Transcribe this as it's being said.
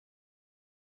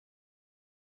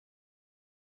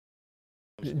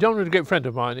John was a great friend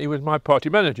of mine. He was my party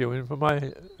manager for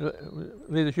my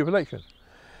leadership election.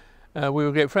 We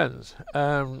were great friends.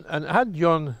 And had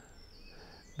John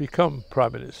become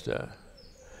Prime Minister,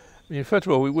 I mean, first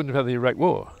of all, we wouldn't have had the Iraq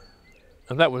War,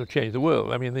 and that would have changed the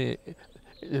world. I mean, it's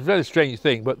a very strange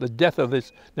thing, but the death of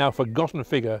this now forgotten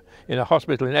figure in a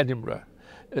hospital in Edinburgh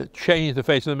changed the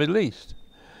face of the Middle East.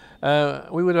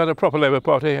 We would have had a proper Labour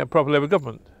Party, a proper Labour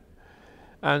government.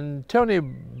 And Tony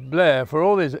Blair, for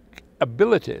all his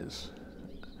abilities,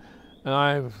 and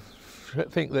I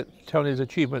think that Tony's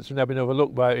achievements have now been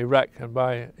overlooked by Iraq and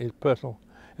by his personal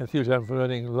enthusiasm for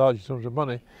earning large sums of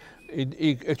money,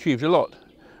 he achieved a lot.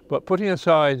 But putting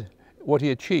aside what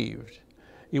he achieved,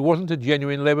 he wasn't a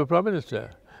genuine Labour Prime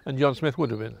Minister, and John Smith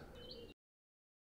would have been.